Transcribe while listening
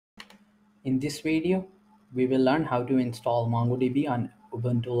In this video, we will learn how to install MongoDB on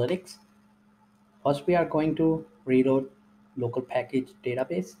Ubuntu Linux. First, we are going to reload local package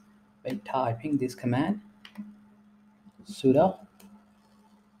database by typing this command sudo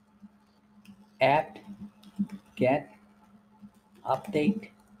apt get update.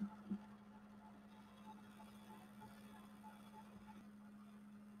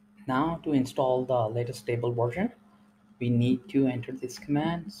 Now, to install the latest stable version, we need to enter this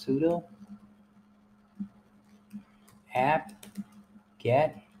command sudo apt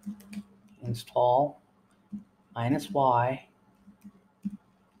get install -y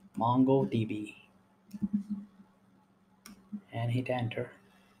MongoDB and hit enter.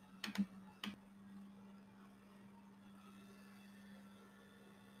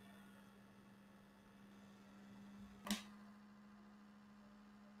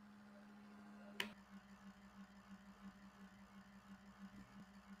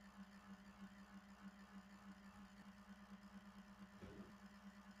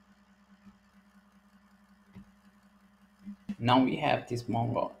 Now we have this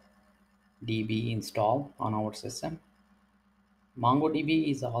MongoDB installed on our system. MongoDB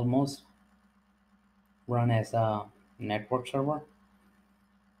is almost run as a network server,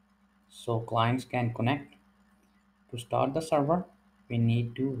 so clients can connect. To start the server, we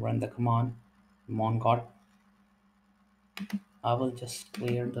need to run the command mongo. I will just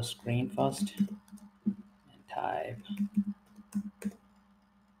clear the screen first and type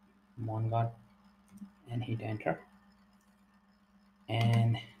mongo and hit enter.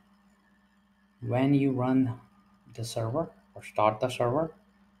 And when you run the server or start the server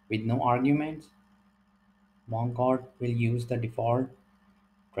with no arguments, mongo will use the default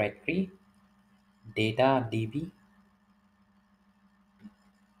directory data.db.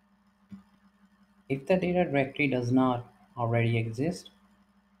 If the data directory does not already exist,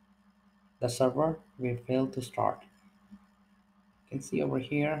 the server will fail to start. You can see over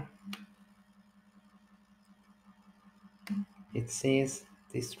here, it says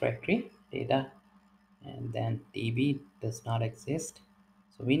this directory data and then db does not exist.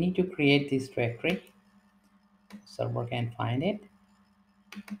 So we need to create this directory. Server can find it.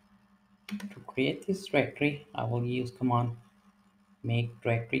 To create this directory, I will use command make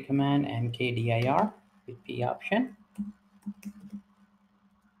directory command mkdir with p option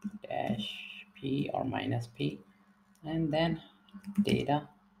 -p or -p and then data,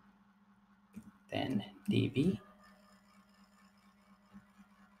 then db,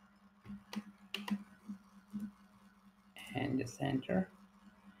 and just enter.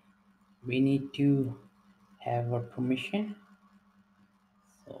 We need to have a permission,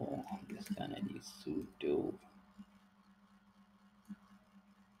 so I'm just gonna do sudo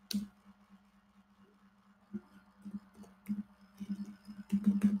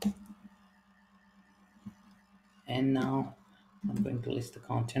and now I'm going to list the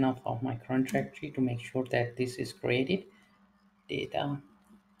content of my current directory to make sure that this is created. Data,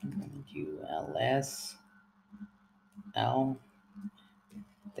 I'm going to do ls l,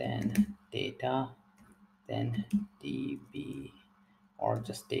 then data, then db, or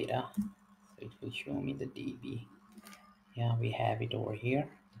just data, so it will show me the db. Yeah, we have it over here,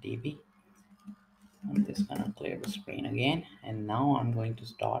 db. I'm just gonna clear the screen again, and now I'm going to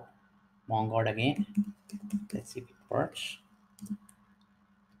start mongo again. Let's see if it works.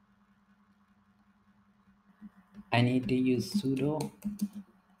 I need to use sudo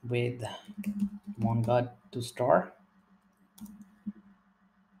with mongo to start.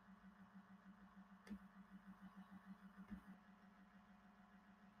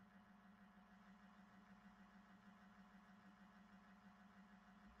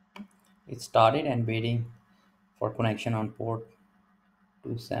 It started and waiting for connection on port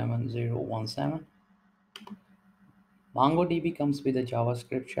 27017. MongoDB comes with a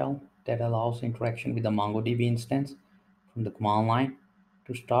JavaScript shell that allows interaction with the MongoDB instance from the command line.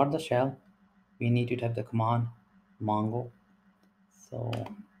 To start the shell, we need to type the command mongo. So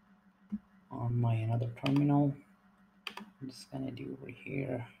on my another terminal, I'm just gonna do over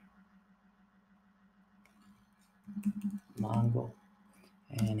here mongo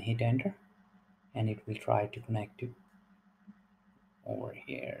and hit enter, and it will try to connect to over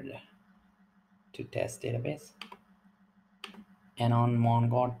here to test database. And on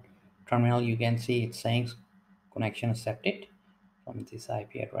mongo terminal, you can see it's saying connection accepted from this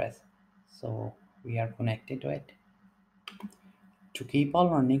IP address. So we are connected to it. To keep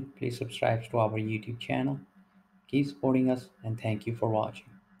on learning, please subscribe to our YouTube channel. Keep supporting us, and thank you for watching.